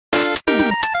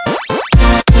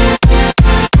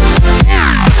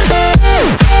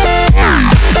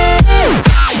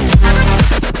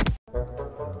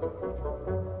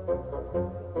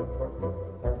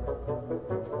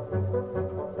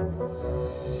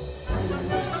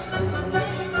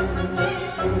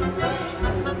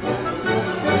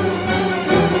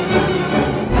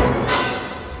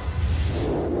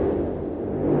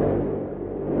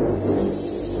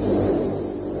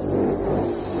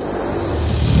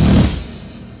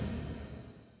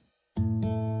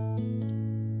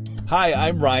Hi,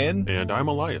 I'm Ryan. And I'm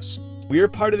Elias. We're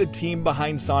part of the team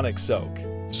behind Sonic Soak.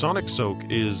 Sonic Soak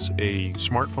is a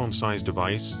smartphone-sized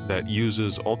device that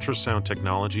uses ultrasound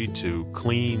technology to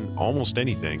clean almost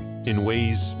anything in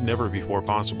ways never before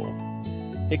possible.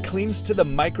 It cleans to the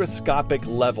microscopic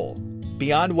level,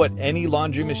 beyond what any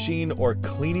laundry machine or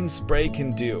cleaning spray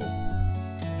can do.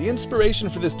 The inspiration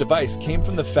for this device came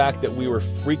from the fact that we were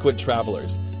frequent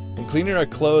travelers, and cleaning our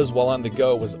clothes while on the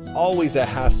go was always a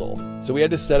hassle, so we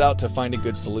had to set out to find a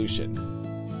good solution.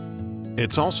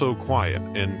 It's also quiet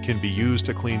and can be used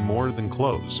to clean more than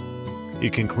clothes.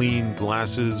 It can clean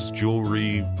glasses,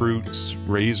 jewelry, fruits,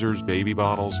 razors, baby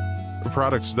bottles,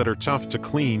 products that are tough to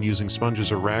clean using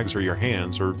sponges or rags or your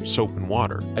hands or soap and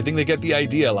water. I think they get the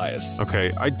idea, Elias.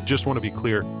 Okay, I just want to be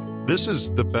clear. This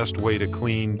is the best way to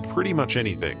clean pretty much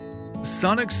anything.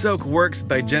 Sonic Soak works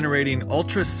by generating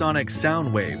ultrasonic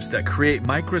sound waves that create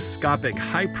microscopic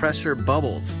high-pressure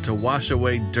bubbles to wash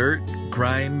away dirt,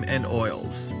 grime, and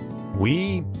oils.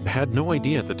 We had no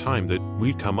idea at the time that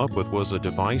we'd come up with was a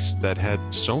device that had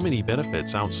so many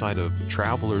benefits outside of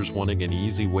travelers wanting an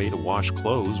easy way to wash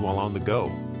clothes while on the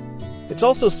go. It's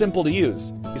also simple to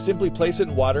use. You simply place it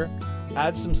in water,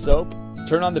 add some soap,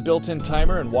 turn on the built-in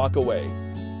timer, and walk away.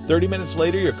 30 minutes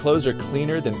later, your clothes are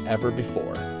cleaner than ever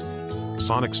before.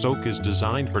 Sonic Soak is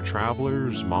designed for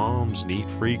travelers, moms, neat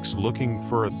freaks looking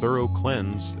for a thorough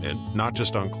cleanse, and not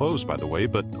just on clothes, by the way,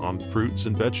 but on fruits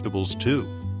and vegetables too.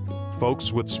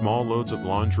 Folks with small loads of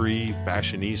laundry,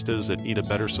 fashionistas that need a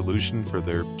better solution for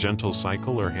their gentle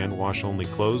cycle or hand wash only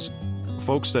clothes,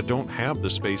 folks that don't have the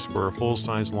space for a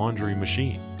full-size laundry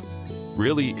machine.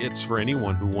 Really, it's for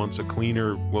anyone who wants a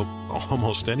cleaner, well,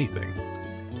 almost anything.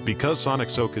 Because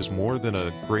Sonic Soak is more than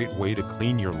a great way to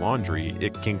clean your laundry,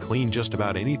 it can clean just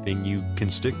about anything you can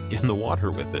stick in the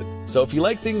water with it. So if you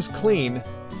like things clean,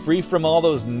 free from all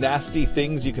those nasty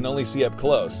things you can only see up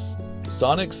close,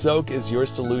 Sonic Soak is your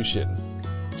solution.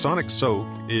 Sonic Soak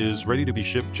is ready to be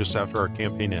shipped just after our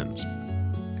campaign ends.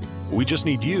 We just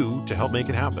need you to help make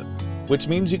it happen. Which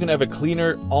means you can have a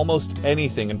cleaner almost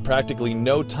anything in practically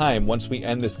no time once we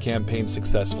end this campaign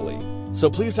successfully. So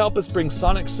please help us bring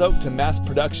Sonic Soak to mass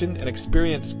production and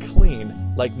experience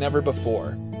clean like never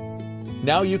before.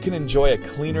 Now you can enjoy a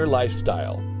cleaner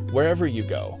lifestyle wherever you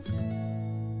go.